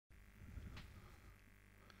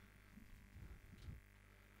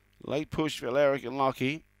Late push for Larrick and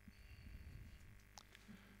Lockie.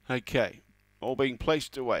 Okay, all being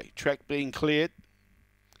placed away. Track being cleared.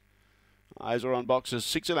 Eyes are on boxes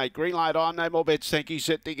 6 and 8. Green light on. No more bets. Thank you.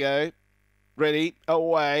 Set to go. Ready,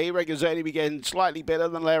 away. Regazzoni began slightly better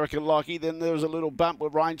than Larrick and Lockie. Then there was a little bump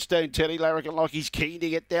with Rhinestone Teddy. Larrick and Lockie's keen to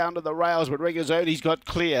get down to the rails, but Regazzoni's got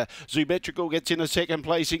clear. Zoometrical gets in a second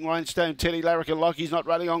placing. Rhinestone Teddy. Larrick and Lockie's not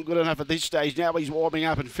running on good enough at this stage. Now he's warming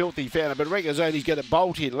up and Filthy Phantom, but Regazzoni's going to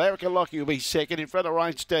bolt in. Larrick and Lockie will be second in front of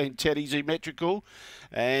Rhinestone Teddy. Zoometrical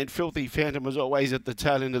and Filthy Phantom was always at the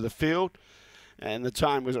tail end of the field, and the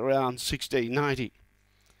time was around 16:90.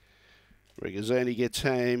 Regazzoni gets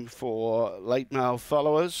home for late mail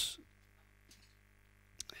followers.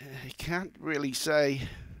 You can't really say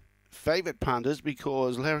favourite punters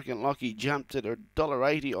because Larrick and Lockie jumped at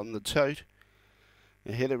 $1.80 on the tote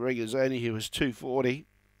ahead of Regazzoni, who was $2.40,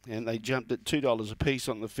 and they jumped at $2 a piece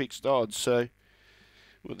on the fixed odds. So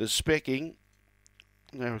with the specking,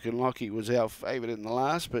 Larrick and Lockie was our favourite in the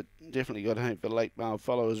last, but definitely got home for late mail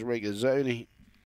followers Regazzoni.